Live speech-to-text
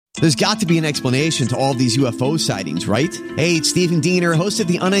There's got to be an explanation to all these UFO sightings, right? Hey, it's Stephen Diener, host of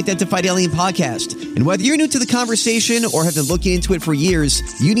the Unidentified Alien Podcast. And whether you're new to the conversation or have been looking into it for years,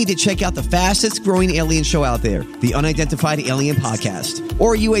 you need to check out the fastest growing alien show out there, the Unidentified Alien Podcast,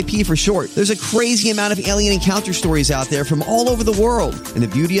 or UAP for short. There's a crazy amount of alien encounter stories out there from all over the world. And the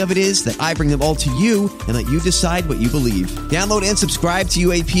beauty of it is that I bring them all to you and let you decide what you believe. Download and subscribe to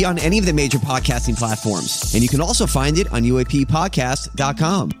UAP on any of the major podcasting platforms. And you can also find it on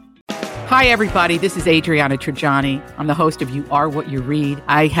UAPpodcast.com. Hi, everybody. This is Adriana Trajani. I'm the host of You Are What You Read.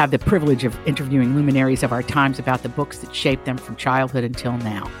 I have the privilege of interviewing luminaries of our times about the books that shaped them from childhood until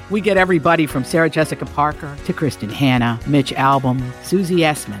now. We get everybody from Sarah Jessica Parker to Kristen Hanna, Mitch Albom, Susie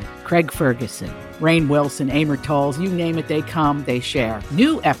Essman, Craig Ferguson, Rainn Wilson, Amor Tolls, you name it, they come, they share.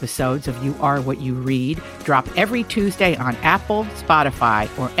 New episodes of You Are What You Read drop every Tuesday on Apple, Spotify,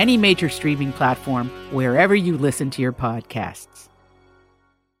 or any major streaming platform wherever you listen to your podcasts.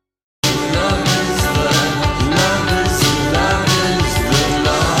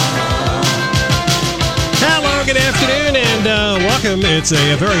 Good afternoon and welcome. It's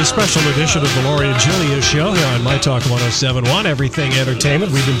a very special edition of the Lori and Julia Show here on My Talk 107.1, Everything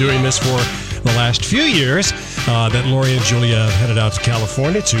Entertainment. We've been doing this for the last few years that Lori and Julia headed out to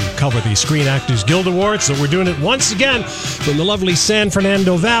California to cover the Screen Actors Guild Awards. So we're doing it once again from the lovely San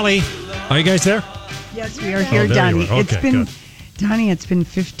Fernando Valley. Are you guys there? Yes, we are here, Donnie. Donnie, it's been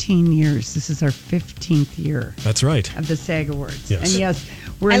 15 years. This is our 15th year. That's right. Of the SAG Awards. Yes. And yes,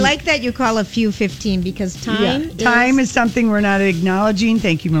 I like that you call a few 15 because time is something we're not acknowledging.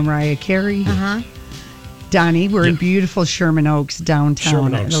 Thank you, Mariah Carey. Uh-huh. Donnie, we're in beautiful Sherman Oaks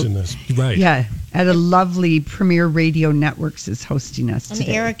downtown. Sherman Oaks in this. Right. Yeah, at a lovely Premier Radio Networks is hosting us today.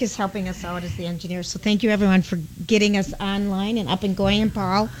 And Eric is helping us out as the engineer. So thank you, everyone, for getting us online and up and going. And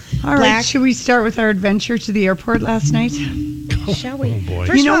Paul, all right, should we start with our adventure to the airport last night? Shall we? Oh, boy.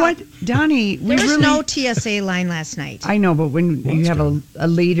 First you know of all, what, Donnie? There was no TSA line last night. I know, but when you have a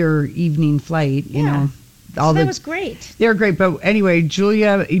later evening flight, you know. That was great. They're great. But anyway,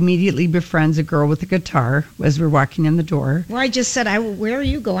 Julia immediately befriends a girl with a guitar as we're walking in the door. Well, I just said, where are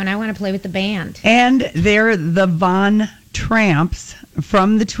you going? I want to play with the band. And they're the Von Tramps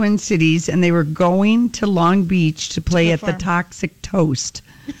from the Twin Cities, and they were going to Long Beach to play at the Toxic Toast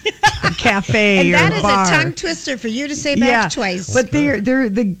cafe and that or is bar. a tongue twister for you to say back twice. But they're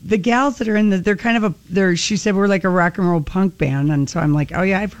the gals that are in they're kind of she said we're like a rock and roll punk band, and so I'm like, oh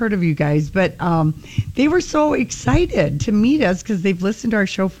yeah, I've heard of you guys. But they were so excited to meet us because they've listened to our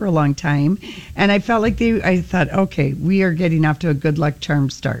show for a long time, and I felt like I thought, okay, we are getting off to a good luck charm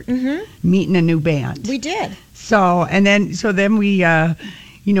start, meeting a new band. We did. So then we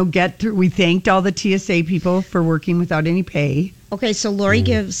get through. We thanked all the TSA people for working without any pay. Okay, so Lori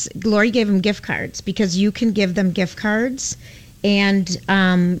gave them gift cards because you can give them gift cards, and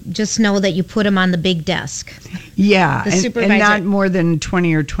just know that you put them on the big desk. Yeah, the supervisor. And not more than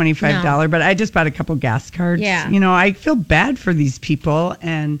 $20 or $25. But I just bought a couple gas cards. Yeah, I feel bad for these people,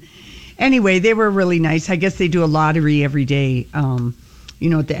 and anyway, they were really nice. I guess they do a lottery every day.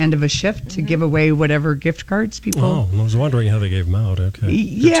 At the end of a shift to give away whatever gift cards people. Oh, I was wondering how they gave them out. Okay.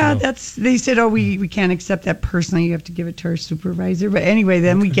 Yeah, they said, we can't accept that personally. You have to give it to our supervisor. But anyway,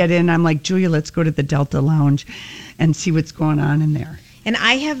 then we get in. I'm like, Julia, let's go to the Delta Lounge and see what's going on in there. And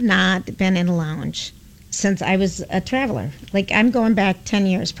I have not been in a lounge since I was a traveler. Like, I'm going back 10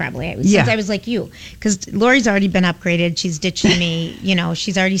 years probably. Since I was like you. Because Lori's already been upgraded. She's ditching me.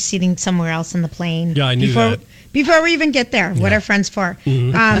 She's already seating somewhere else in the plane. Yeah, I knew that. Before we even get there, what are friends for?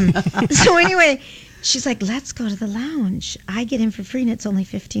 So anyway, she's like, let's go to the lounge. I get in for free, and it's only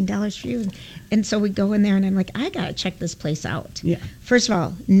 $15 for you. And so we go in there, and I'm like, I got to check this place out. Yeah. First of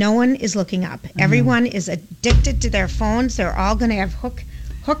all, no one is looking up. Everyone is addicted to their phones. They're all going to have hook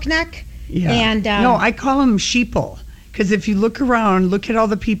neck. Yeah. And no, I call them sheeple. Because if you look around, look at all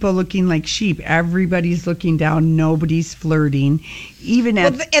the people looking like sheep. Everybody's looking down. Nobody's flirting. wait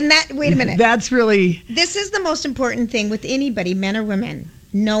a minute. That's really... This is the most important thing with anybody, men or women.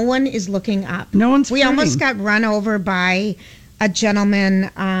 No one is looking up. No one's We flirting. almost got run over by a gentleman...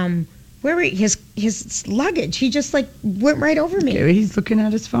 his luggage. He just went right over me. He's looking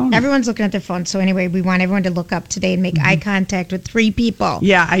at his phone. Everyone's looking at their phone. So anyway, we want everyone to look up today and make eye contact with 3 people.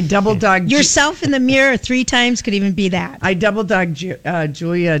 Yeah, I double-dogged... Yourself in the mirror 3 times could even be that. I double-dogged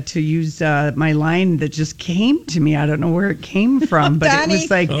Julia to use my line that just came to me. I don't know where it came from, but Donnie, it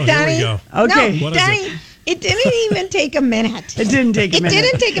was like... Oh, here we go. Okay. No, Donnie, it didn't even take a minute. It didn't take a minute. It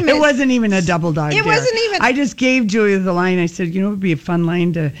didn't take a minute. It wasn't even a double-dog. It wasn't even... I just gave Julia the line. I said, it would be a fun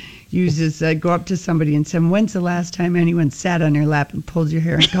line to... use is go up to somebody and say, when's the last time anyone sat on your lap and pulled your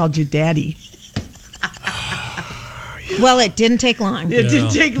hair and called you daddy? Well, it didn't take long. It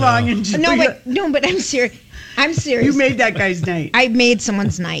didn't take long. And No, but I'm serious. I'm serious. You made that guy's night. I made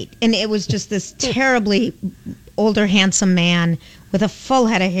someone's night, and it was just this terribly older, handsome man with a full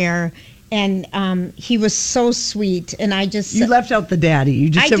head of hair, and he was so sweet. And I just you left out the daddy. You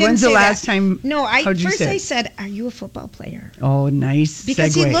just said, "When's the last time?" No, How'd I said, "Are you a football player?" Oh, nice.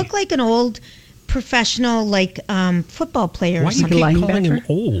 Because segue. he looked like an old professional, football player. Why or do you something. keep calling him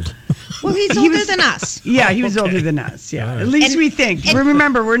old? Well, he's older than us. Yeah, he was older than us. Yeah, at least we think.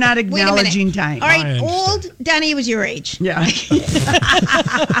 Remember, we're not acknowledging time. All right, old Donnie was your age. Yeah.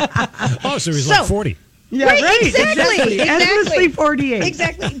 Oh, so he's like 40. Yeah, right. Exactly. Endlessly 48.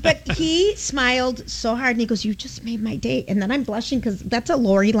 Exactly. But he smiled so hard, and he goes, "You just made my day." And then I'm blushing because that's a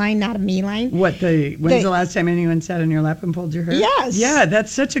Lori line, not a me line. When's the last time anyone sat on your lap and pulled your hair? Yes. Yeah,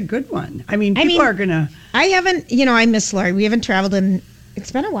 that's such a good one. I mean, people are gonna. I haven't. I miss Lori. We haven't traveled in. It's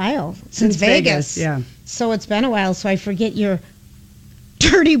been a while since Vegas. Yeah. So it's been a while. So I forget your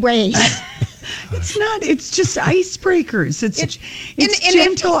dirty ways. It's not. It's just icebreakers. It's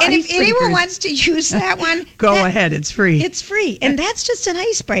gentle icebreakers. And if anyone wants to use that one, go ahead. It's free. It's free, and that's just an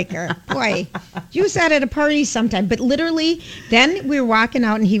icebreaker. Boy, use that at a party sometime. But literally, then we were walking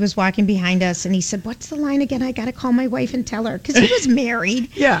out, and he was walking behind us, and he said, "What's the line again? I got to call my wife and tell her," because he was married.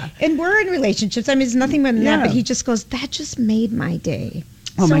 Yeah, and we're in relationships. I mean, it's nothing more than that. But he just goes, "That just made my day."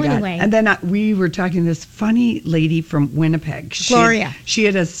 Oh, so my God. Anyway. And then we were talking to this funny lady from Winnipeg. Gloria. She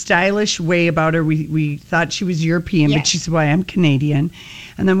had a stylish way about her. We thought she was European, but she said, "Well, I am Canadian."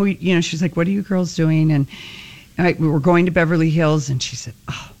 And then she's like, "What are you girls doing?" And we were going to Beverly Hills, and she said,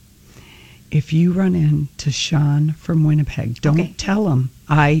 "Oh, if you run into Sean from Winnipeg, don't tell him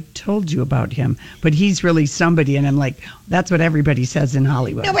I told you about him. But he's really somebody." And I'm like, that's what everybody says in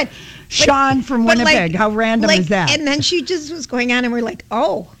Hollywood. No, but Sean from Winnipeg, how random is that? And then she just was going on, and we're like,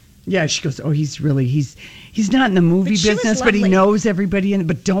 "Oh." Yeah, she goes, "Oh, he's not in the movie business, but he knows everybody in it.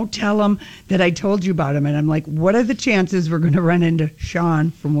 But don't tell him that I told you about him." And I'm like, what are the chances we're going to run into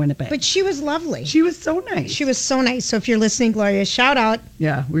Sean from Winnipeg? But she was lovely. She was so nice. She was so nice. So if you're listening, Gloria, shout out.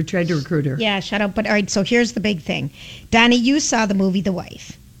 Yeah, we tried to recruit her. Yeah, shout out. But all right, so here's the big thing. Donnie, you saw the movie The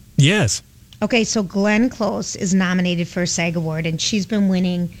Wife. Yes. Okay, so Glenn Close is nominated for a SAG Award, and she's been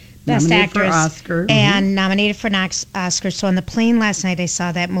winning Best nominated Actress for Oscar. and nominated for an Oscar. So on the plane last night, I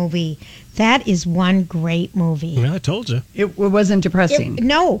saw that movie. That is one great movie. Yeah, I told you. It wasn't depressing.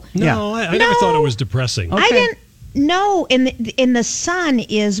 No. No, I never thought it was depressing. Okay. I didn't. No, in the son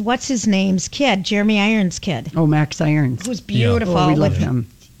is what's his name's kid, Jeremy Irons' kid, Oh, Max Irons. who's beautiful. Oh, we love him.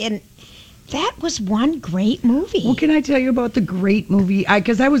 And that was one great movie. Well, can I tell you about the great movie?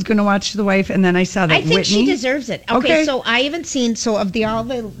 Because I was going to watch The Wife, and then I saw that I think Whitney. she deserves it. Okay, Okay. so I haven't seen of all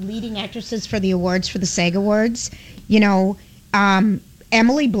the leading actresses for the awards for the SAG Awards.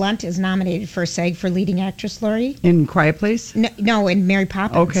 Emily Blunt is nominated for a SAG for leading actress. Lori. In Quiet Place? No, in Mary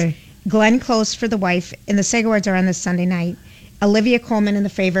Poppins. Okay. Glenn Close for The Wife, and the SAG Awards are on this Sunday night. Olivia Colman in The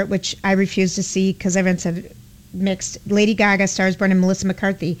Favorite, which I refuse to see because everyone said mixed. Lady Gaga stars born, and Melissa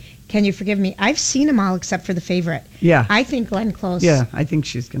McCarthy. Can you forgive me? I've seen them all except for The Favorite. Yeah. I think Glenn Close. Yeah, I think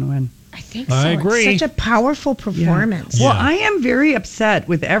she's going to win. I think so. I agree. It's such a powerful performance. Yeah. Well, I am very upset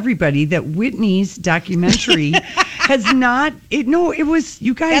with everybody that Whitney's documentary has not. It was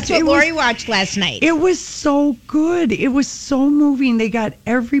you guys. That's what Lori watched last night. It was so good. It was so moving. They got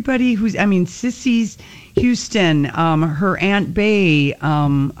everybody Sissy Houston, her Aunt Bay,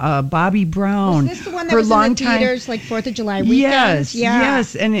 Bobby Brown. Was this the one that her was in the longtime theaters like 4th of July weekend?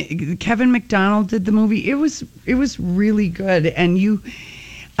 Yes. And Kevin McDonald did the movie. It was really good. And you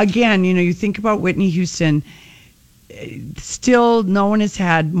think about Whitney Houston. Still, no one has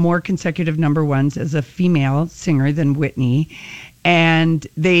had more consecutive number ones as a female singer than Whitney. And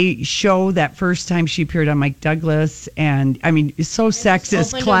they show that first time she appeared on Mike Douglas. And, I mean, it's so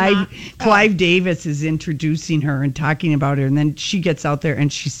sexist. Clive Davis is introducing her and talking about her. And then she gets out there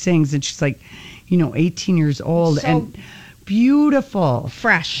and she sings. And she's like, 18 years old. And beautiful.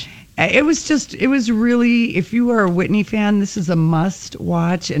 Fresh. It was really, if you are a Whitney fan, this is a must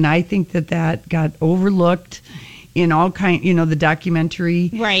watch. And I think that got overlooked in all the documentary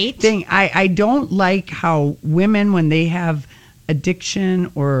thing. I don't like how women, when they have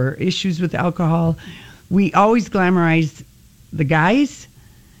addiction or issues with alcohol, we always glamorize the guys,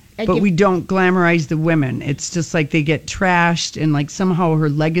 but we don't glamorize the women. It's just like they get trashed and like somehow her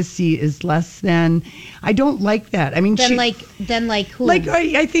legacy is less than. I don't like that. I mean, then like who? Like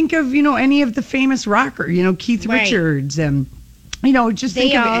I think of any of the famous rocker, Keith Richards and. Just they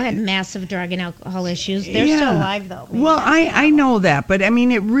think of all it. had massive drug and alcohol issues. They're still alive, though. Well, I know that, but I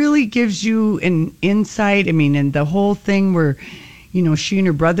mean, it really gives you an insight. I mean, and the whole thing where, she and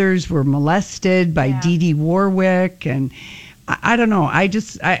her brothers were molested by Dee Dee Warwick, and I don't know. I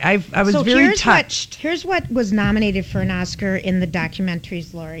was very touched. Here's what was nominated for an Oscar in the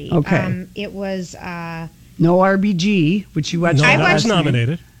documentaries, Lori. Okay. It was No RBG, which you watched. No, I that was watched-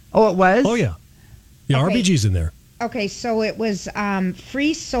 nominated. Oh, it was? Oh, yeah. Yeah, Okay. RBG's in there. Okay, so it was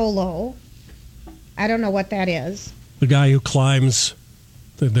Free Solo. I don't know what that is. The guy who climbs,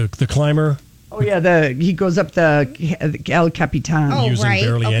 the climber. Oh, yeah, he goes up the El Capitan. Oh, Using right.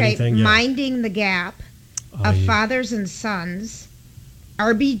 barely Okay, anything, yeah. Minding the Gap of Fathers and Sons,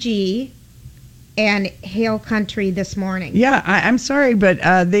 RBG, and Hail Country This Morning. Yeah, I'm sorry, but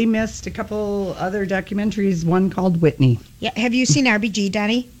they missed a couple other documentaries, one called Whitney. Yeah, have you seen RBG,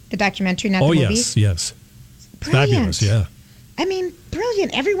 Donnie? The documentary, not Oh, the movie? yes. Brilliant. Fabulous, yeah. I mean,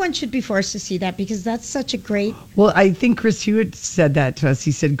 brilliant. Everyone should be forced to see that because that's such a great... Well, I think Chris Hewitt said that to us.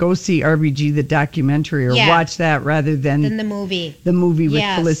 He said, go see RBG, the documentary, or Yeah. watch that rather than Than the movie. the movie with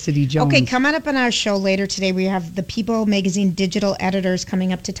Yes. Felicity Jones. Okay, coming up on our show later today, we have the People Magazine digital editors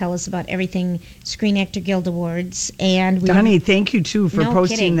coming up to tell us about everything Screen Actor Guild Awards. And we Donnie, thank you, too, for No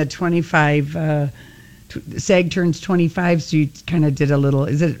posting kidding. the 25... SAG turns 25, so you kind of did a little...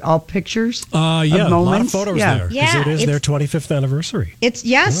 Is it all pictures? Yeah, a lot of moments? photos Yeah. there. 'Cause Yeah, it is it's- their 25th anniversary. It's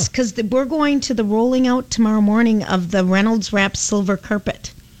yes, because we're going to the rolling out tomorrow morning of the Reynolds Wrap silver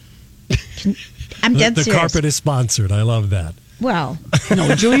carpet. I'm dead The serious. carpet is sponsored. I love that. Well,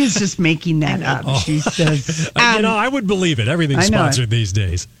 No, Julia's just making that up. She says... I would believe it. Everything's I know it. sponsored these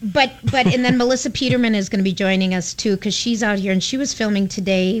days. but and then Melissa Peterman is going to be joining us too because she's out here and she was filming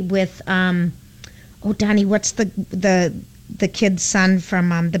today with oh Donnie, what's the kid's son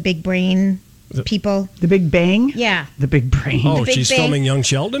from the Big Brain people? The Big Bang? Yeah. The Big Brain. Oh, Big she's Bang. filming Young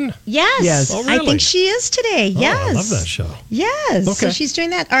Sheldon? Yes. Yes. Oh, I really? think she is today. Yes. Oh, I love that show. Yes. So Okay. she's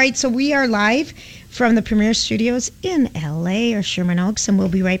doing that. All right. So we are live from the Premiere Studios in LA or Sherman Oaks, and we'll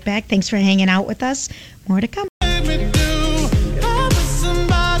be right back. Thanks for hanging out with us. More to come.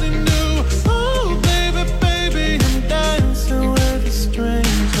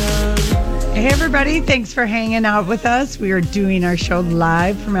 Hey, everybody. Thanks for hanging out with us. We are doing our show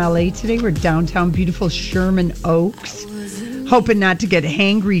live from LA today. We're downtown beautiful Sherman Oaks. Hoping not to get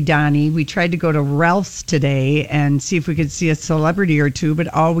hangry, Donnie. We tried to go to Ralph's today and see if we could see a celebrity or two,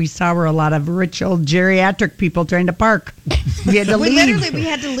 but all we saw were a lot of rich old geriatric people trying to park. We had to leave. We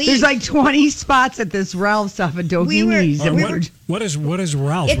had to leave. There's like 20 spots at this Ralph's off of Doheny. What is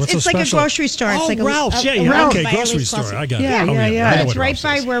Ralph? What's It's so like a special? grocery store. It's Oh, like Ralph's. a Ralph's. Okay, by grocery Ellie's store. Closet. I got it. Yeah, Oh, yeah, yeah. I know It's what right Ralph's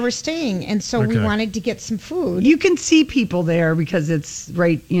by is. where we're staying, and so we Okay. wanted to get some food. You can see people there because it's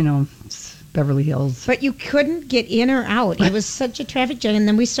right, it's Beverly Hills. But you couldn't get in or out. It was such a traffic jam, and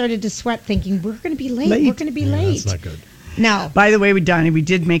then we started to sweat, thinking we're going to be late. Late. We're going to be Yeah, late. that's not good. No. By the way, Donnie, we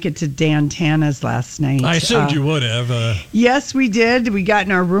did make it to Dan Tana's last night. I assumed you would have. Yes, we did. We got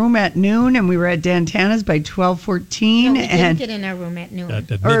in our room at noon, and we were at Dan Tana's by 12:14. No, we didn't and get in our room at noon. At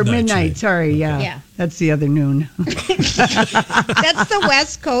or midnight. you midnight. mean. Sorry, yeah. Yeah. That's the other noon. That's the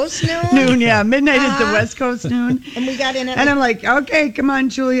West Coast noon. Noon, yeah. Midnight is the Uh-huh. West Coast noon. And we got in at And I'm like, okay, come on,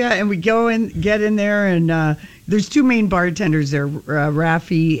 Julia. And we go in, get in there, and there's two main bartenders there,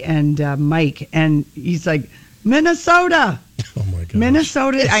 Rafi and Mike. And he's like, Minnesota. Oh, my God.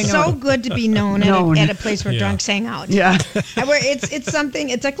 Minnesota. it's I know. so good to be known, At, a place where Yeah. drunks hang out. Yeah. Where it's something,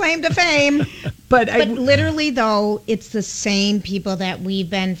 it's a claim to fame. But But literally, though, it's the same people that we've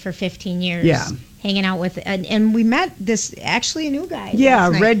been for 15 years Yeah. hanging out with. And we met actually a new guy. Yeah,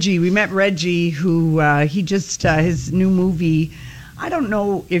 last night. Reggie. We met Reggie, who he just his new movie. I don't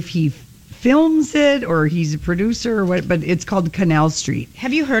know if he films it or he's a producer or what, but it's called Canal Street.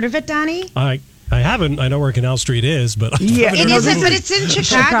 Have you heard of it, Donnie? I haven't. I know where Canal Street is, but I Yeah, haven't It heard isn't, of but it's in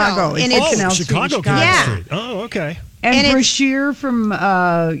Chicago. Chicago. And It's it's, Canal Street, Chicago Chicago. Canal Yeah. Street. Oh, okay. And And it's- Brashear from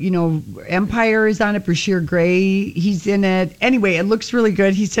Empire is on it. Brashear Gray, he's in it. Anyway, it looks really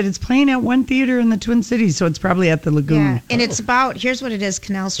good. He said it's playing at one theater in the Twin Cities, so it's probably at the Lagoon. yeah, and it's about, here's what it is,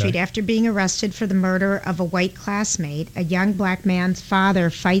 Canal Street. After being arrested for the murder of a white classmate, a young black man's father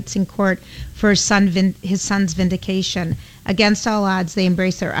fights in court for his son's vindication. Against all odds, they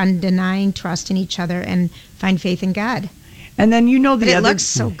embrace their undenying trust in each other and find faith in God. And then the But it other, looks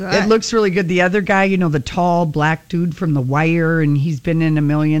so good. It looks really good. The other guy, the tall black dude from The Wire, and he's been in a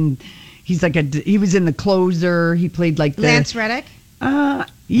million. He's like he was in The Closer. He played like the Lance Reddick?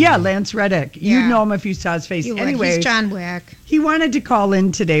 Yeah, Lance Reddick. Yeah. You'd know him if you saw his face. You would. Anyway, He's John Wick. he wanted to call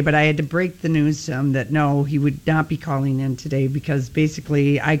in today, but I had to break the news to him that no, he would not be calling in today because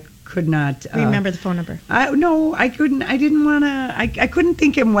basically I could not remember the phone number. I couldn't. I didn't want to. I couldn't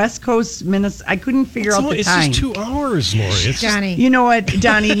think in West Coast Minnesota. I couldn't figure out the time. It's just 2 hours, Lori. It's Johnny. You know what,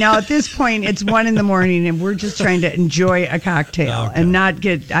 Donnie? Now at this point, it's 1 a.m, and we're just trying to enjoy a cocktail and not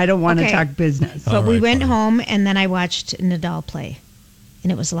get. I don't want to talk business. But we went home, and then I watched Nadal play,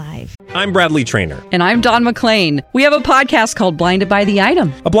 and it was live. I'm Bradley Trainer. And I'm Don McClain. We have a podcast called Blinded by the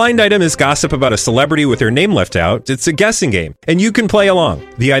Item. A blind item is gossip about a celebrity with their name left out. It's a guessing game, and you can play along.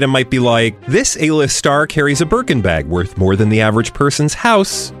 The item might be like, this A-list star carries a Birkin bag worth more than the average person's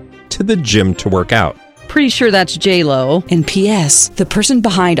house to the gym to work out. Pretty sure that's J-Lo. And P.S. the person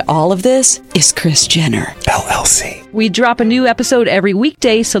behind all of this is Kris Jenner, LLC. We drop a new episode every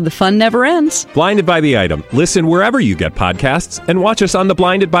weekday so the fun never ends. Blinded by the Item. Listen wherever you get podcasts and watch us on the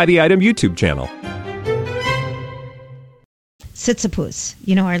Blinded by the Item YouTube channel. Sitsipoos,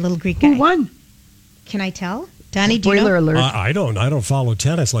 our little Greek guy. Who won? Can I tell? Donnie, do you Spoiler know? alert. I don't follow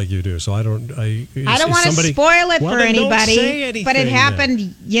tennis like you do, so I don't. I don't want to spoil it for then don't anybody, say anything, but it then.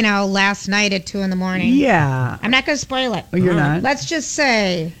 happened, last night at 2 a.m. Yeah. I'm not going to spoil it. Oh, you're not? Let's just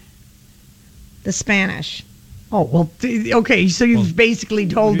say the Spanish. Oh, well, okay, so you've basically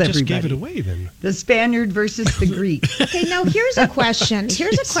told You just everybody. gave it away then. The Spaniard versus the Greek. Okay, now here's a question.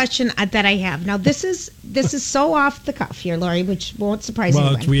 That I have. Now this is so off the cuff here, Lori, which won't surprise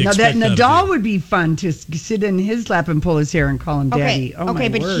anyone. We Now that expect that of Nadal you. would be fun to sit in his lap and pull his hair and call him daddy. Oh, okay,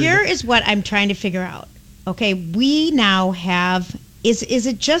 my but word. here is what I'm trying to figure out. Okay, we now have. Is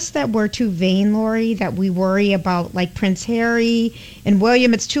it just that we're too vain, Lori, that we worry about like Prince Harry and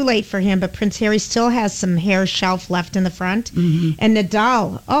William? It's too late for him, but Prince Harry still has some hair shelf left in the front. Mm-hmm. And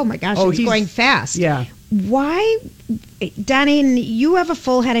Nadal, oh my gosh, he's going fast. Yeah. Why, Donnie, you have a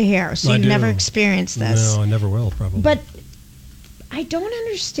full head of hair, so you've never experienced this. No, I never will, probably. But I don't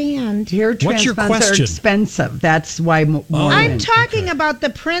understand. Hair What's your transplants are question? expensive. That's why more I'm than- talking about the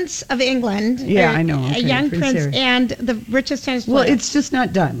Prince of England. Yeah, I know. A Okay, young Prince prince Harry. and the richest tennis player. Well, it's just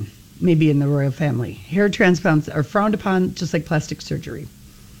not done, maybe in the royal family. Hair transplants are frowned upon just like plastic surgery.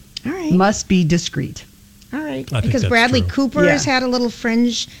 all right. Must be discreet. All right. I think Because that's Bradley true. Cooper has Yeah. had a little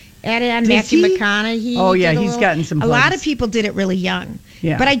fringe added on. Does Matthew he? McConaughey. Oh, yeah, did a he's little- gotten some A lot plugs. of people did it really young.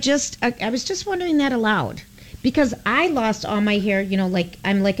 Yeah. But I was just wondering that aloud. Because I lost all my hair, like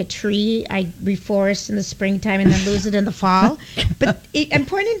I'm like a tree. I reforest in the springtime and then lose it in the fall. But I'm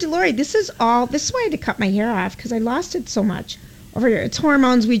pointing to Lori. This is why I had to cut my hair off because I lost it so much over here. It's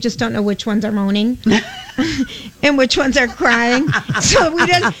hormones. We just don't know which ones are moaning and which ones are crying. So we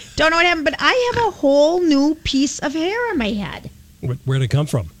just don't know what happened. But I have a whole new piece of hair on my head. Where'd it come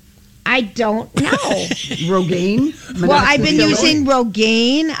from? I don't know. Rogaine. Well, I've been minoxidil, using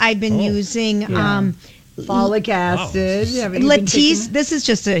Rogaine. I've been using folic acid. Haven't you been Latisse. taking- This is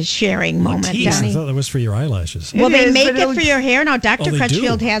just a sharing moment, Latisse, I Donnie. thought that was for your eyelashes. Well, It they is, make but it it'll- for your hair now. Dr. they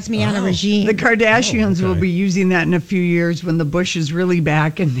Crutchfield do? has me on a regime. The Kardashians Oh, will okay. be using that in a few years when the bush is really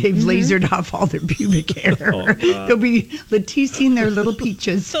back and they've lasered off all their pubic hair. They'll be Latissing their little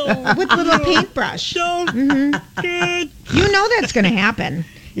peaches. with little paintbrush. You know that's going to happen.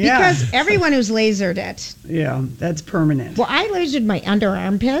 Yeah. Because everyone who's lasered it. Yeah, that's permanent. Well, I lasered my under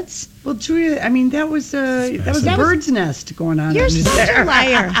armpits. Well, Julia, I mean that was a bird's nest going on. You're under such there. a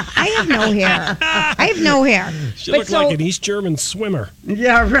liar. I have no hair. I have no hair. She But looked so- like an East German swimmer.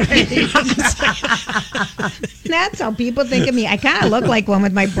 Yeah, right. That's how people think of me. I kind of look like one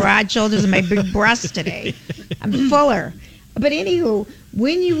with my broad shoulders and my big breasts today. I'm fuller. But anywho,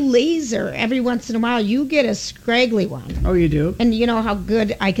 when you laser, every once in a while, you get a scraggly one. Oh, you do? And you know how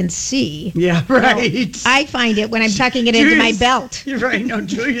good I can see. Yeah, right. I find it when I'm tucking it into my Julia's- belt. You're right. No,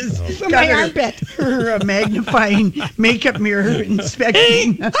 Julia's From got my armpit. her magnifying makeup mirror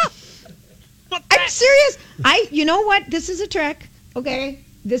inspection. I'm serious. You know what? This is a trick. Okay,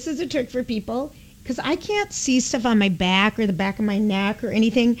 this is a trick for people because I can't see stuff on my back or the back of my neck or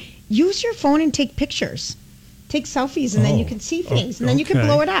anything. Use your phone and take pictures. Take selfies, and then you can see things, and then you can okay.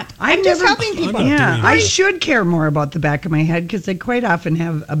 blow it up. I've I'm just never- helping people. I'm not Yeah, doing I that. should care more about the back of my head because I quite often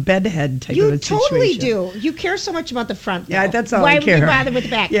have a bed head type of You a totally situation. do. You care so much about the front. Yeah, though. that's all Why I would care. you bother with the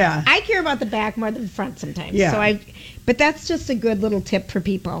back? Yeah. I care about the back more than the front sometimes. Yeah. But that's just a good little tip for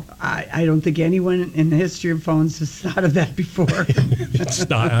people. I don't think anyone in the history of phones has thought of that before. It's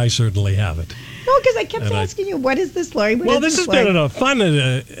not, I certainly haven't. No, because I kept And I- asking you, what is this, Lori? What Well, is this has Lori? been a fun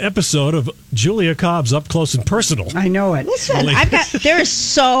episode of Julia Cobb's Up Close and Personal. I know it. Listen, there is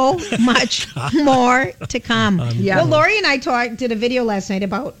so much more to come. Yeah. Well, Lori and I did a video last night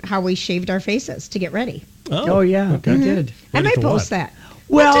about how we shaved our faces to get ready. Oh, yeah, okay. we did. I Ready might for post what? that.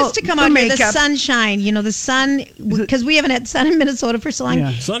 Well, Just to come for out here, the makeup. sunshine, the sun, because we haven't had sun in Minnesota for so long.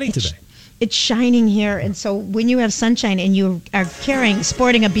 Yeah. Sunny today. it's shining here, and so when you have sunshine and you are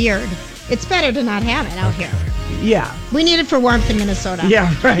sporting a beard, it's better to not have it out here. Yeah. We need it for warmth in Minnesota.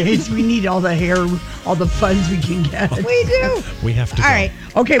 Yeah, right. We need all the hair, all the fuzz we can get. We do. We have to All go. right.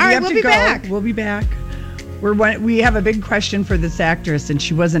 Okay, we have we'll to be go. back. We'll be back. We have a big question for this actress, and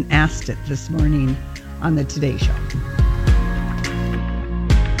she wasn't asked it this morning on the Today Show.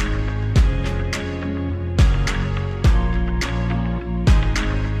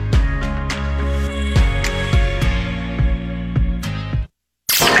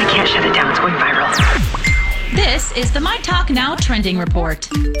 I can't shut it down. It's going viral. This is the My Talk Now trending report.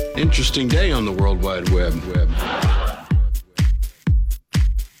 Interesting day on the World Wide Web.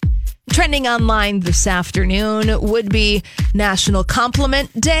 Trending online this afternoon would be National Compliment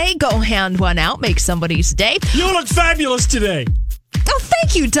Day. Go hand one out, make somebody's day. You look fabulous today. Oh,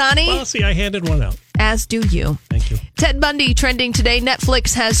 thank you, Donnie. Well, see, I handed one out. As do you. Thank you. Ted Bundy trending today.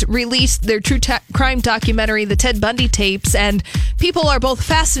 Netflix has released their true crime documentary, The Ted Bundy Tapes, and people are both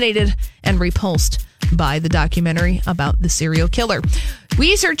fascinated and repulsed by the documentary about the serial killer.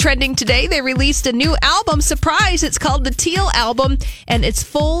 Weezer trending today. They released a new album. Surprise! It's called the Teal Album, and it's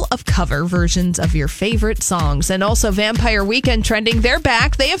full of cover versions of your favorite songs. And also Vampire Weekend trending. They're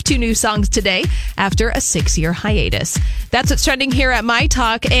back. They have 2 new songs today after a 6-year hiatus. That's what's trending here at My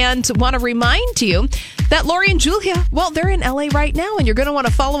Talk. And want to remind you that Lori and Julia, well, they're in LA right now, and you're going to want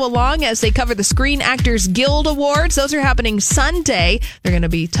to follow along as they cover the Screen Actors Guild Awards. Those are happening Sunday. They're going to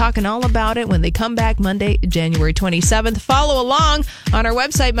be talking all about it when they come back Monday, January 27th. Follow along on our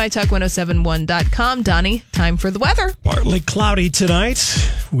website, mytalk1071.com. Donnie, time for the weather. Partly cloudy tonight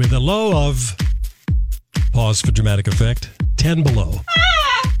with a low of, pause for dramatic effect, 10 below.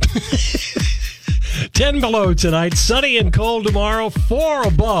 10 below tonight, sunny and cold tomorrow, 4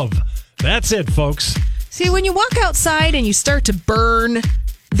 above. That's it, folks. See, when you walk outside and you start to burn,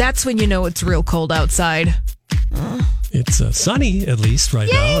 that's when you know it's real cold outside. It's sunny, at least, right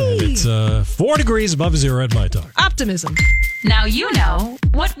now. And it's 4 degrees above zero at My Talk. Optimism. Now you know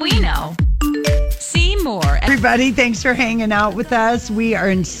what we know. See more at Everybody, thanks for hanging out with us. We are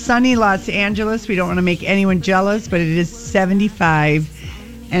in sunny Los Angeles. We don't want to make anyone jealous, but it is 75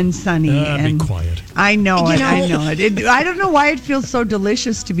 and sunny. And be quiet. I know it. I know it. I don't know why it feels so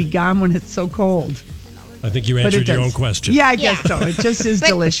delicious to be gone when it's so cold. I think you answered your own question. Yeah, I guess so. It just is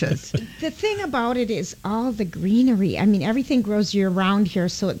delicious. The thing about it is all the greenery. I mean, everything grows year round here,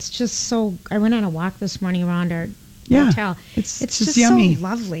 so it's just so. I went on a walk this morning around our hotel. It's just yummy. so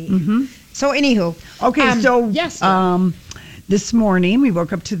lovely. Mm-hmm. So, anywho, okay. yes. This morning we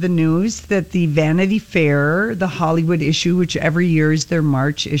woke up to the news that the Vanity Fair, the Hollywood issue, which every year is their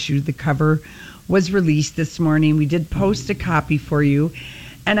March issue, the cover was released this morning. We did post a copy for you.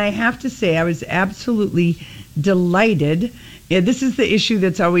 And I have to say, I was absolutely delighted. Yeah, this is the issue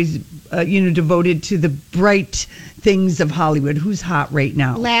that's always, devoted to the bright things of Hollywood. Who's hot right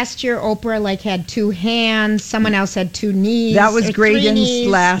now? Last year, Oprah had 2 hands. Someone else had 2 knees. That was great knees.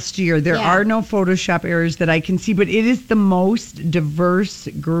 last year. There are no Photoshop errors that I can see, but it is the most diverse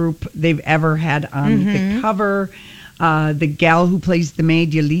group they've ever had on the cover. The gal who plays the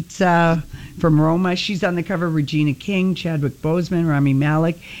maid, Yalitza from Roma, she's on the cover. Regina King, Chadwick Boseman, Rami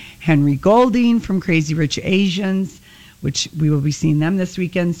Malek, Henry Golding from Crazy Rich Asians, which we will be seeing them this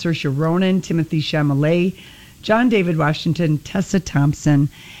weekend. Saoirse Ronan, Timothy Chalamet, John David Washington, Tessa Thompson,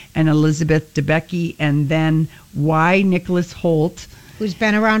 and Elizabeth Debicki. And then Nicholas Hoult, who's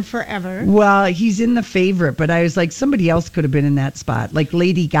been around forever. Well, he's in The Favorite, but I was like, somebody else could have been in that spot, like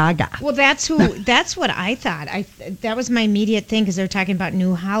Lady Gaga. Well, that's what I thought. That was my immediate thing, because they're talking about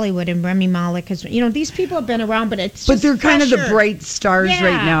New Hollywood and Rami Malek. Because these people have been around, but they're kind of the bright stars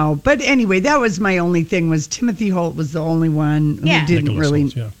right now. But anyway, that was my only thing. Was Timothy Hoult was the only one who didn't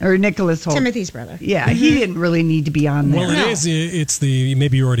or Nicholas Hoult, Timothy's brother. Yeah, he didn't really need to be on there. Well, it's the,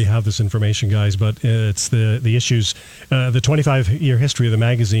 maybe you already have this information, guys, but it's the issues, the 25-year history of the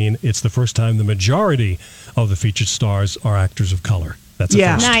magazine. It's the first time the majority of the featured stars are actors of color. That's a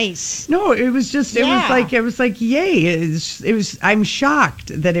first. Nice. No, it was just it was like yay. It was I'm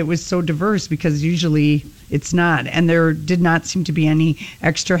shocked that it was so diverse, because usually it's not, and there did not seem to be any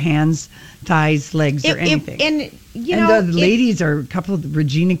extra hands, thighs, legs, or anything. And the ladies are a couple of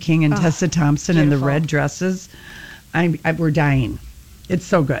Regina King and Tessa Thompson in the red dresses. We're dying. It's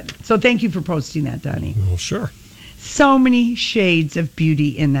so good. So thank you for posting that, Donnie. Well, sure. So many shades of beauty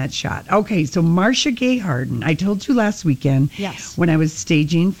in that shot. Okay, so Marcia Gay Harden. I told you last weekend when I was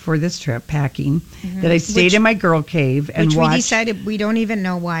staging for this trip, packing, that I stayed in my girl cave and watched. We decided we don't even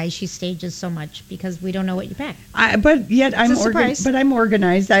know why she stages so much, because we don't know what you pack. But yet I'm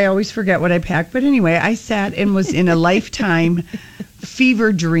organized. I always forget what I pack. But anyway, I sat and was in a Lifetime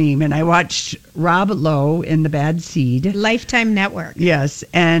fever dream, and I watched Rob Lowe in The Bad Seed. Lifetime Network. Yes,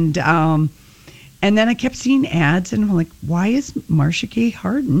 and then I kept seeing ads, and I'm like, why is Marcia Gay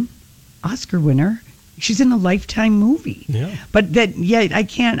Harden, Oscar winner? She's in a Lifetime movie. Yeah. But I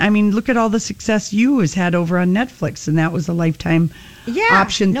can't. I mean, look at all the success You has had over on Netflix, and that was a Lifetime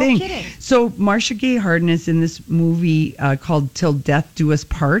option thing. No kidding. So Marcia Gay Harden is in this movie called Till Death Do Us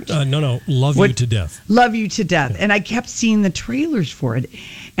Part. No, Love You to Death. Love You to Death. And I kept seeing the trailers for it,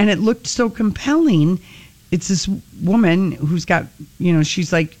 and it looked so compelling. It's this woman who's got,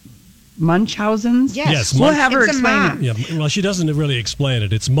 she's like Munchausen's. Yes. We'll have her explain it. Yeah, well, she doesn't really explain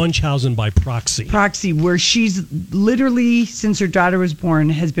it. It's Munchausen by proxy. Where she's literally, since her daughter was born,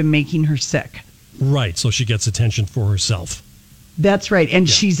 has been making her sick. Right, so she gets attention for herself. That's right. And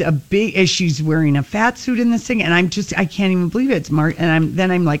she's she's wearing a fat suit in this thing, and I can't even believe it. It's Mark, and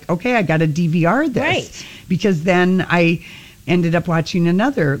I'm like, okay, I got to DVR this. Right. Because then I ended up watching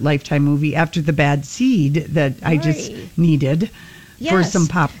another Lifetime movie after The Bad Seed that I just needed. For some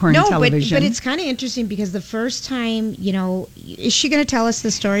popcorn television. But it's kind of interesting because the first time, is she going to tell us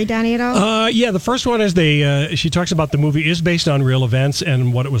the story, Donnie, at all? Yeah, the first one is she talks about the movie is based on real events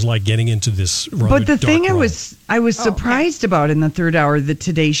and what it was like getting into this rather But the thing dark I was surprised about in the third hour of the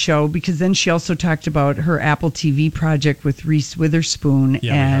Today Show, because then she also talked about her Apple TV project with Reese Witherspoon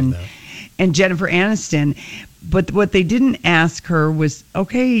and Jennifer Aniston. But what they didn't ask her was,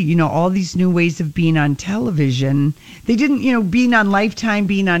 okay, all these new ways of being on television. They didn't, being on Lifetime,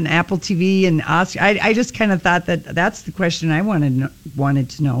 being on Apple TV and Oscar. I just kind of thought that's the question I wanted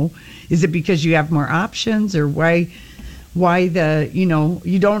to know. Is it because you have more options, or why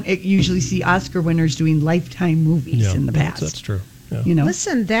you don't usually see Oscar winners doing Lifetime movies in the past? That's true. Yeah.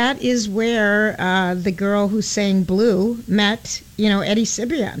 Listen, that is where the girl who sang Blue met, Eddie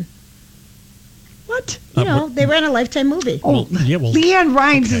Cibrian. What? They were in a Lifetime movie. Oh, Leanne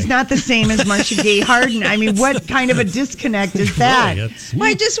Rimes is not the same as Marcia Gay Harden. I mean, what kind of a disconnect is that? Well,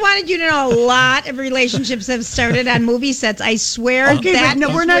 I just wanted you to know a lot of relationships have started on movie sets. I swear. Okay,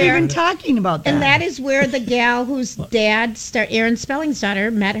 but we're not even talking about that. And that is where the gal whose dad, Aaron Spelling's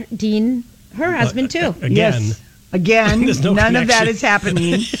daughter, met Dean, her husband, too. Again, none of that is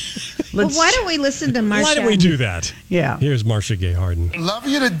happening. Well, why don't we listen to Marcia? Why don't we do that? Yeah. Here's Marcia Gay Harden. Love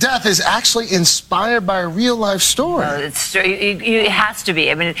You to Death is actually inspired by a real-life story. It has to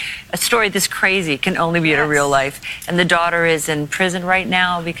be. I mean, a story this crazy can only be in a real life. And the daughter is in prison right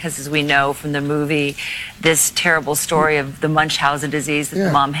now because, as we know from the movie, this terrible story of the Munchausen disease that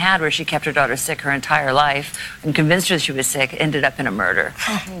the mom had, where she kept her daughter sick her entire life and convinced her that she was sick, ended up in a murder.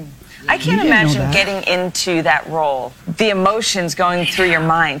 I can't imagine getting into that role, the emotions going through your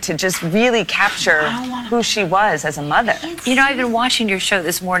mind to just really capture who she was as a mother. I've been watching your show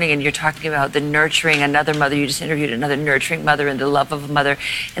this morning, and you're talking about the nurturing another mother. You just interviewed another nurturing mother and the love of a mother.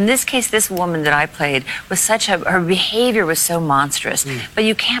 In this case, this woman that I played was her behavior was so monstrous. But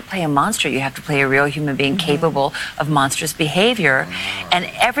you can't play a monster. You have to play a real human being capable of monstrous behavior.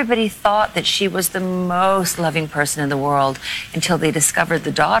 And everybody thought that she was the most loving person in the world until they discovered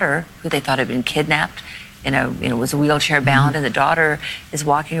the daughter, who they thought had been kidnapped, was wheelchair bound, and the daughter is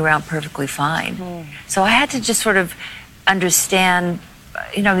walking around perfectly fine. So I had to just sort of understand,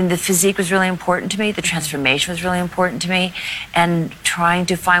 the physique was really important to me, the transformation was really important to me, and trying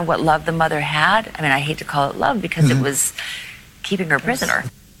to find what love the mother had. I mean, I hate to call it love because it was keeping her prisoner.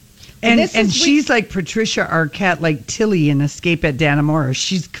 And she's like Patricia Arquette, like Tilly in Escape at Dannemora.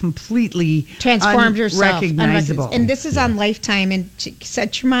 She's completely transformed herself, unrecognizable. And this is on Lifetime, and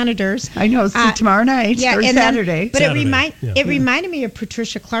set your monitors. I know, it's tomorrow night or Saturday. But it reminded me of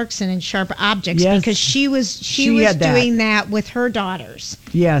Patricia Clarkson in Sharp Objects because she was doing that with her daughters.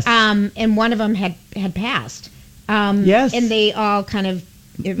 Yes. And one of them had passed. Yes. And they all kind of.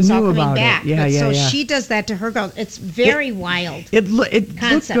 It was all coming back. So she does that to her girls. It's very wild. It looked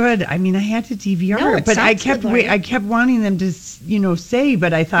good. I mean, I had to DVR it, but I kept wanting them to, say.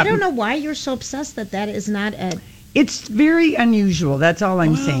 But I thought I don't know why you're so obsessed that is not a. It's very unusual. That's all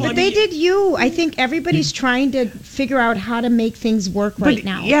I'm saying. But they did you. I think everybody's trying to figure out how to make things work right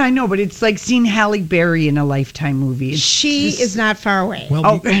now. Yeah, I know, but it's like seeing Halle Berry in a Lifetime movie. She is not far away.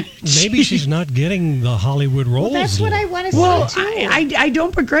 Well, maybe she's not getting the Hollywood roles. Well, that's what I want to say, too. I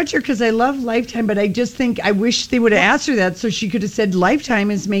don't begrudge her because I love Lifetime, but I just think I wish they would have asked her that so she could have said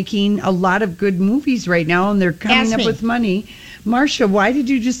Lifetime is making a lot of good movies right now, and they're coming up with money. Marcia, why did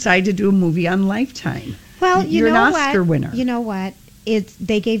you decide to do a movie on Lifetime? Well, you're an Oscar winner. You know what?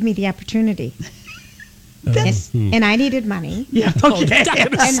 They gave me the opportunity. And I needed money. Yeah, okay.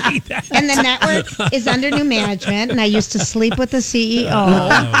 And the network is under new management, and I used to sleep with the CEO.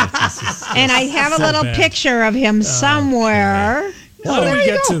 And I have a little picture of him somewhere. Why don't we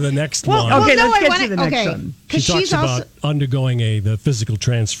get to the next one? Okay, let's get to the next one. She talks about undergoing the physical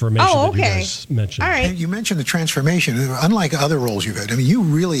transformation that you guys mentioned. All right. And you mentioned the transformation. Unlike other roles you've had, I mean, you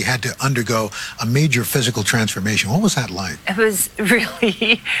really had to undergo a major physical transformation. What was that like? It was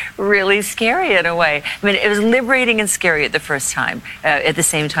really, really scary in a way. I mean, it was liberating and scary at the first time, at the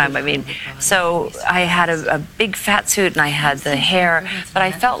same time. I mean, so I had a big fat suit and I had the hair, but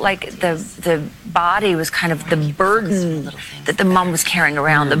I felt like the body was kind of the burden that the mom was carrying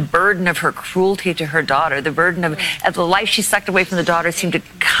around, the burden of her cruelty to her daughter, the burden of the life she sucked away from the daughter seemed to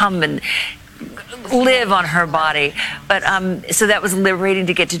come and live on her body. But so that was liberating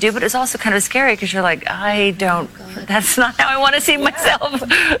to get to do, but it's also kind of scary because you're like, that's not how I want to see myself.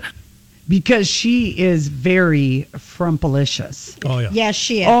 Because she is very frumpalicious. Oh, yeah. Yes,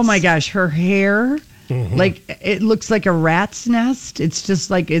 she is. Oh, my gosh. Her hair, like, it looks like a rat's nest. It's just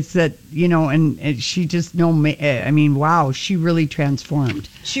like, it's that, and she just, I mean, wow, she really transformed.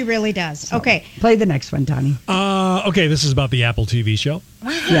 She really does. So, okay. Play the next one, Donnie. Okay, this is about the Apple TV show.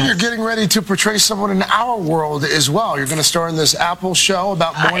 Yes. You're getting ready to portray someone in our world as well. You're going to star in this Apple show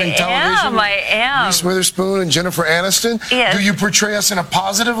about morning television. I am. Reese Witherspoon and Jennifer Aniston. Yes. Do you portray us in a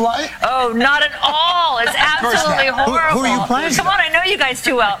positive light? Oh, not at all. It's absolutely horrible. Who are you playing? Come on, I know you guys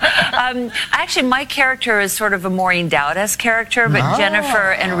too well. Actually, my character is sort of a Maureen Dowd-esque character, but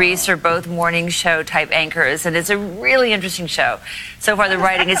Jennifer and Reese are both morning show type anchors, and it's a really interesting show. So far, the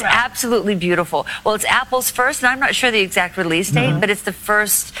writing is absolutely beautiful. Well, it's Apple's first, and I'm not sure the exact release date, but it's the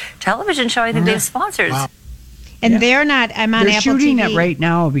first television show I think they've sponsored. Wow. And they're not, I'm on they're Apple shooting TV. it right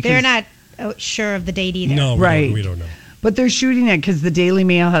now because they're not sure of the date either. No, we don't know. But they're shooting it because the Daily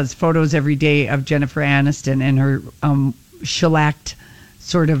Mail has photos every day of Jennifer Aniston and her shellacked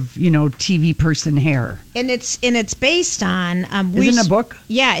sort of, TV person hair. And it's based on Isn't it a book?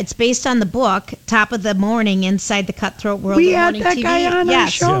 Yeah, it's based on the book Top of the Morning Inside the Cutthroat World we of had Morning that TV. guy on our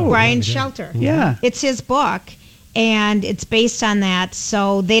show. Brian Shelter. Yeah. It's his book. And it's based on that,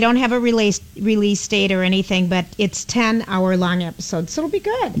 so they don't have a release date or anything, but it's 10-hour-long episodes, so it'll be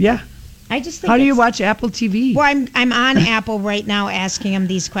good. Yeah. I just think. How do you watch Apple TV? Well, I'm on Apple right now asking them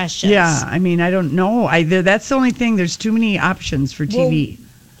these questions. Yeah, I mean, I don't know. That's the only thing. There's too many options for TV.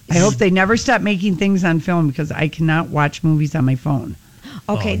 I hope they never stop making things on film because I cannot watch movies on my phone.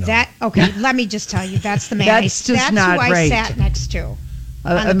 Okay, let me just tell you, that's the man. That's not who right. I sat next to.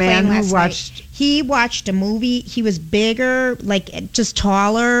 A man who watched. He watched a movie. He was bigger, like just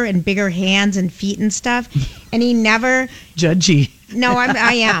taller and bigger hands and feet and stuff. And he never. Judgy. No,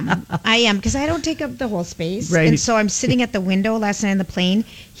 I am because I don't take up the whole space. Right. And so I'm sitting at the window last night on the plane.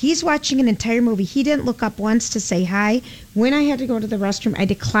 He's watching an entire movie. He didn't look up once to say hi. When I had to go to the restroom, I had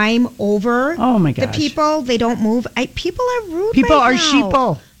to climb over. Oh my gosh. The people, they don't move. People are rude. People right are now.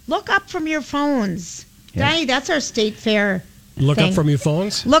 sheeple. Look up from your phones. Yeah. Danny, that's our state fair. Look thing. up from your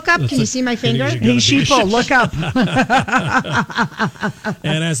phones? Look up. Can you see my finger? Hey, sheeple, look up.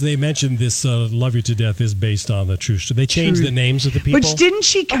 And as they mentioned, this Love You to Death is based on the true story. They changed the names of the people. But didn't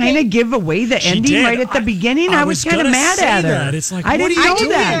she kind of give away the ending right at the beginning? I was kind of mad at her. That. It's like, I didn't know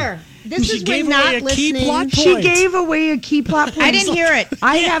that. This she is gave when away not a key listening. plot point. She gave away a key plot point. I didn't hear it.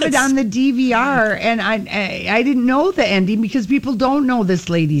 I have it on the DVR, and I didn't know the ending because people don't know this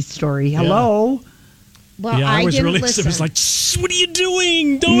lady's story. Hello. Well, yeah, I was didn't really. listen. It was like, what are you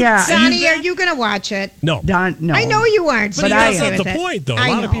doing? Don't. Yeah, Sonny, are you going to watch it? No. No. I know you aren't. But that's not the point, though. A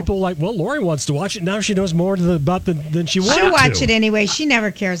lot of people like, well, Lori wants to watch it. Now she knows more about than she wanted to. She'll watch it anyway. She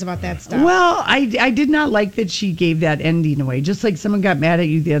never cares about that stuff. Well, I did not like that she gave that ending away. Just like someone got mad at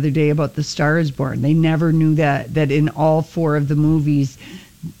you the other day about The Star is Born. They never knew that in all 4 of the movies,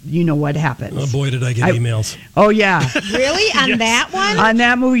 you know what happens. Oh, boy, did I get emails. Oh, yeah. Really? On that one? On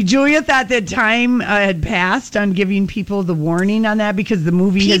that movie. Julia thought that time had passed on giving people the warning on that because the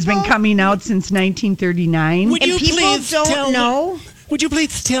movie has been coming out since 1939. Would you please don't know? Would you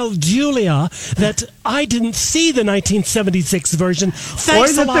please tell Julia that I didn't see the 1976 version?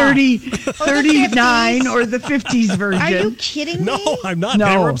 Thanks or a the lot. 39 or the 50s version. Are you kidding me? No, I'm not.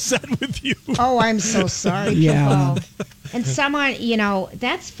 They were upset with you. Oh, I'm so sorry, Yeah. people. And someone,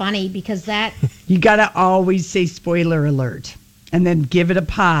 that's funny because that... You got to always say spoiler alert and then give it a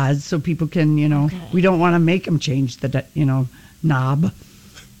pause so people can, we don't want to make them change the, knob.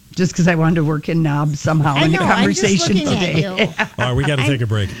 Just because I wanted to work in knob somehow in the conversation today. All right, we got to take a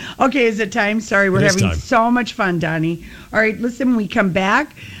break. Okay, is it time? Sorry, we're having so much fun, Donnie. All right, listen, when we come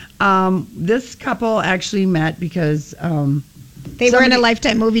back, this couple actually met because... they were in a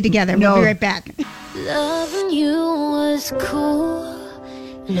Lifetime movie together. We'll be right back. Loving you was cool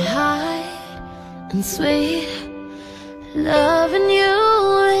and high and sweet. Loving you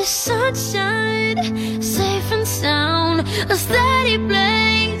was sunshine, safe and sound. a steady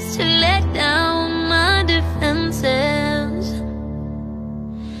place to let down my defenses.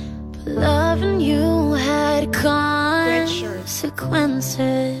 But loving you had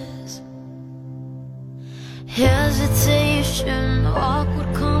consequences. Hesitation,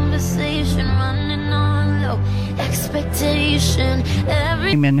 awkward conversation, running on low expectation.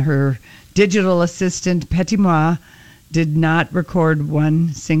 And her digital assistant, Petit Moi, did not record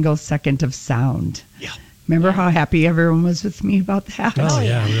one single second of sound. Yeah. Remember how happy everyone was with me about that? Oh,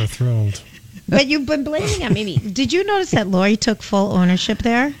 yeah, we were thrilled. But you've been blaming on me. Did you notice that Lori took full ownership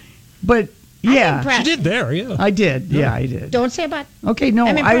there? But, yeah. She did there, yeah. I did. Yeah, I did. Don't say about... Okay, no,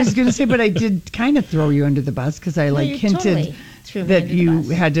 I was going to say, but I did kind of throw you under the bus because I hinted totally threw me that under the you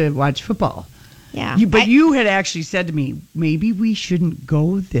bus. had to watch football. Yeah. You had actually said to me, maybe we shouldn't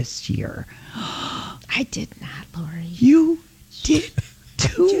go this year. I did not, Lori. You did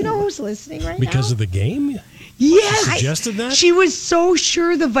too. Do you know who's listening right now? Because of the game? Yes. She suggested that? She was so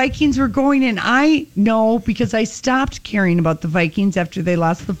sure the Vikings were going, and I know because I stopped caring about the Vikings after they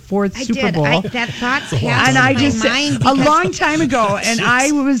lost the fourth Super Bowl. That thought and I just said a long time ago, and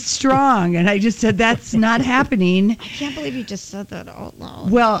I was strong, and I just said that's not happening. I can't believe you just said that out loud.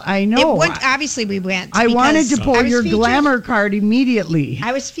 Well, I know. Obviously, we went. I wanted to pull your glamour card immediately.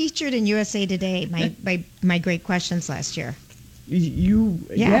 I was featured in USA Today. My great questions last year.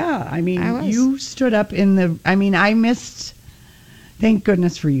 I mean, you stood up in the. I mean, I missed. Thank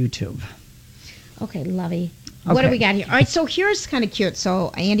goodness for YouTube. Okay, lovey. Okay. What do we got here? All right, so here's kind of cute.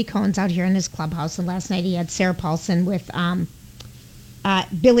 So Andy Cohen's out here in his clubhouse, and last night he had Sarah Paulson with Billy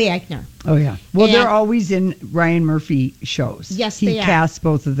Eichner. Oh yeah. Well, they're always in Ryan Murphy shows. Yes, they are. He casts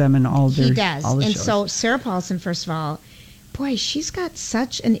both of them in all their. He does, all the and shows. so Sarah Paulson, first of all. Boy, she's got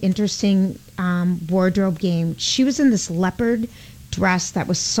such an interesting wardrobe game. She was in this leopard dress that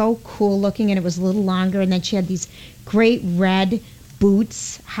was so cool looking, and it was a little longer, and then she had these great red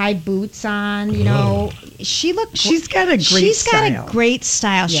boots, high boots on. You know, she's got a great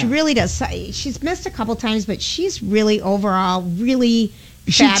style. Yeah. She really does. She's missed a couple times, but she's really overall really.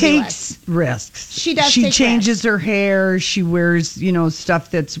 She fabulous. takes risks. She does. She changes her hair. She wears,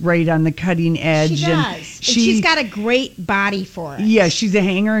 stuff that's right on the cutting edge. She does. And she's got a great body for it. Yeah, she's a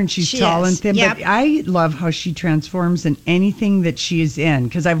hanger and she's tall and thin. Yep. But I love how she transforms in anything that she is in.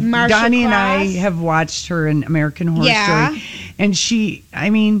 Because Donnie and I have watched her in American Horror Story. And she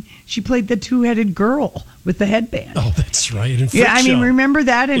played the two-headed girl with the headband. Oh, that's right. In Freak Show. Remember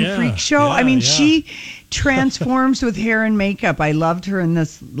that in Freak Show? Yeah, she transforms with hair and makeup. I loved her in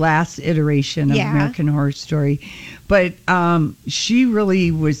this last iteration of American Horror Story. But she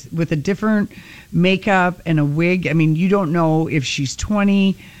really was with a different makeup and a wig. I mean, you don't know if she's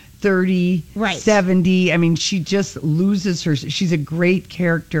 20, 30, 70. She just loses her. She's a great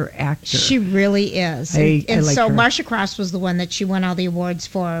character actor. She really is. I like so her. Marcia Cross was the one that she won all the awards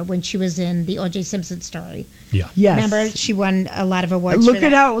for when she was in the O.J. Simpson story. Yeah. Yes. Remember, she won a lot of awards.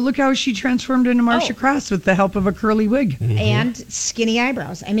 Look how she transformed into Marcia Cross with the help of a curly wig and skinny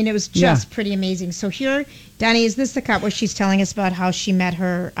eyebrows. It was just pretty amazing. So here, Donnie, is this the cut where she's telling us about how she met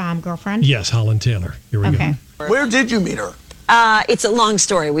her girlfriend? Yes, Holland Taylor. Here we go. Where did you meet her? It's a long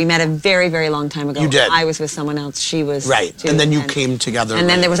story. We met a very, very long time ago. You did. I was with someone else. She was too, and then you came together. And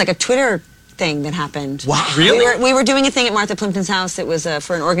then there was like a Twitter thing that happened. Wow, really? We were doing a thing at Martha Plimpton's house. It was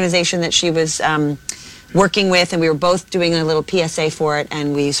for an organization that she was working with, and we were both doing a little PSA for it,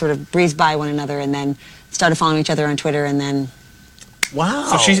 and we sort of breezed by one another, and then started following each other on Twitter, and then.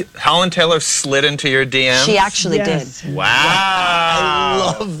 Wow. So Holland Taylor slid into your DMs? She actually did. Wow.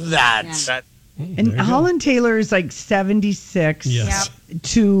 I love that. Yeah. And Holland Taylor is like 76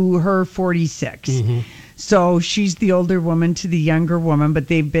 to her 46. Mm-hmm. So she's the older woman to the younger woman, but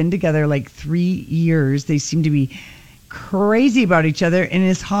they've been together like 3 years. They seem to be crazy about each other. And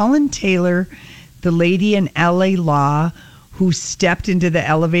is Holland Taylor the lady in LA Law who stepped into the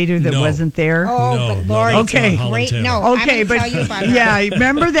elevator that wasn't there? But Lori, okay, great. No, okay, but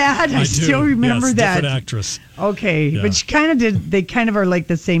remember that? I still remember that. Different actress. Okay, but she kind of did. They kind of are like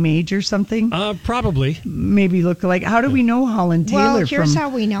the same age or something. Probably. Maybe look alike. How do we know Holland Taylor? Well, here's how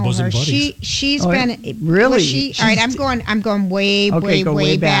we know her. She's been really. All right, I'm going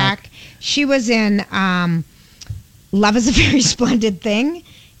way back. She was in Love Is a Very Splendid Thing,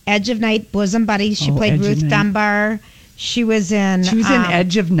 Edge of Night, Bosom Buddies. She played Ruth Dunbar. She was in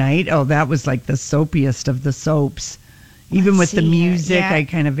Edge of Night. Oh, that was like the soapiest of the soaps. Even with the music, I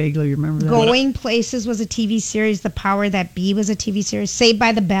kind of vaguely remember that. Going Places was a TV series. The Power That Be was a TV series. Saved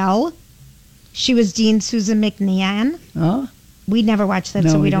by the Bell. She was Dean Susan McNean. Oh. We never watched that,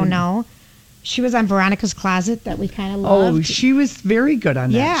 so we don't know. She was on Veronica's Closet that we kind of loved. Oh, she was very good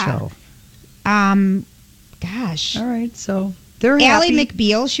on that show. gosh. All right, so they're Ally happy.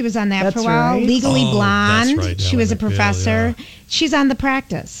 McBeal, she was on that That's for a while. right. Legally Oh, Blonde, that's right, she Ally was a McBeal, professor. yeah. She's on The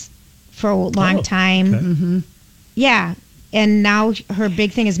Practice for a long time. okay. Mm-hmm. Yeah, and now her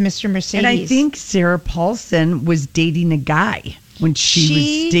big thing is Mr. Mercedes. And I think Sarah Paulson was dating a guy when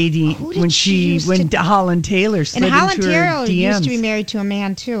she was dating when Holland Taylor slid and Holland into her Taylor DMs. used to be married to a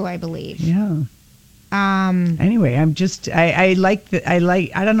man too, I believe. Yeah. Anyway, I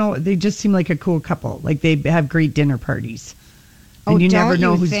don't know, they just seem like a cool couple. Like they have great dinner parties. And Oh, you never don't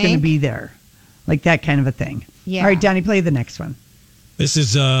know you who's going to think? be there. Like that kind of a thing. Yeah. All right, Donnie, play the next one. This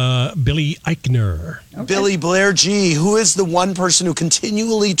is Billy Eichner. Billy Blair G. Who is the one person who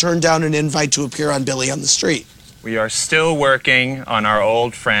continually turned down an invite to appear on Billy on the Street? We are still working on our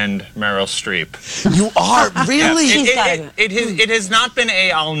old friend Meryl Streep. You are? Really? It has not been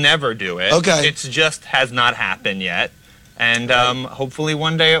I'll never do it. Okay. It's just has not happened yet. And hopefully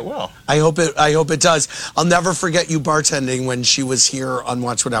one day it will. I hope it does. I'll never forget you bartending when she was here on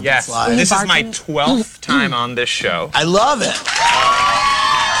Watch What Happens Yes, Live. this is my 12th time on this show. I love it.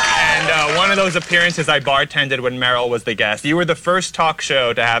 And one of those appearances I bartended when Meryl was the guest. You were the first talk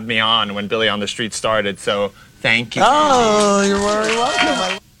show to have me on when Billy on the Street started, so thank you. Oh, you're very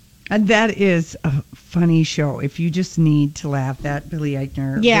welcome. And that is a funny show. If you just need to laugh, that Billy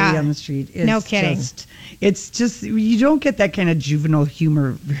Eichner, Yeah. Billy on the Street, is No kidding. It's just, you don't get that kind of juvenile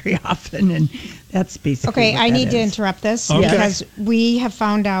humor very often, and that's basically Okay, what I that need to is. interrupt this Okay. because we have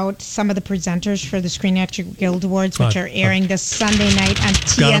found out some of the presenters for the Screen Actor Guild Awards, which are airing this Sunday night on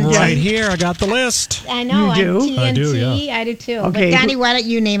TNT. Got them right here. I got the list. I know. You do? On TNT, I do, yeah. I do too. Okay, But Donnie, why don't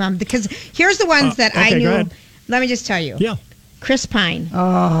you name them? Because here's the ones that I okay, knew. go ahead. Let me just tell you. Yeah. Chris Pine.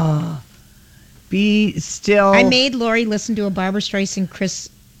 Oh, be still. I made Lori listen to a Barbara Streisand Chris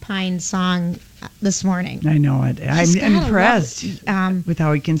Pine song this morning. I know it. He's I'm got a impressed with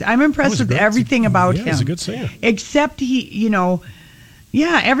how he can. I'm impressed with everything about him. He's a good singer. Except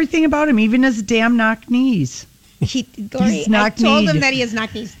everything about him, even his damn knock knees. Lori, I knock-kneed. told him that he has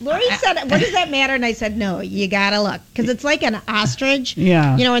knock knees. Lori said, "What does that matter?" And I said, "No, you gotta look because it's like an ostrich.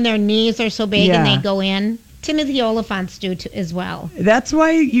 Yeah. You know, when their knees are so big and Yeah. they go in. Timothy Oliphant's do as well. That's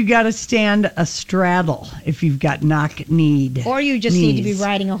why you got to stand a straddle if you've got knock-kneed. Or you just need to be knees.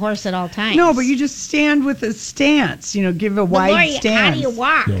 riding a horse at all times. No, but you just stand with a stance. Give a But wide Lori, stance. how do you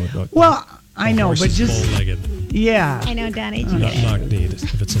walk? Well, I know, Horse but is just bow-legged. yeah. I know, Donnie. Not knock-kneed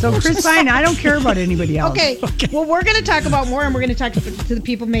if it's a So horse. Chris Pine, I don't care about anybody else. Okay. Well, we're going to talk about more, and we're going to talk to the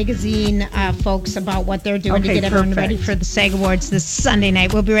People Magazine folks about what they're doing to Okay, get everyone perfect. ready for the SAG Awards this Sunday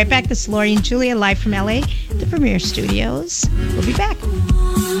night. We'll be right back. This is Lori and Julia live from LA, the Premiere Studios. We'll be back.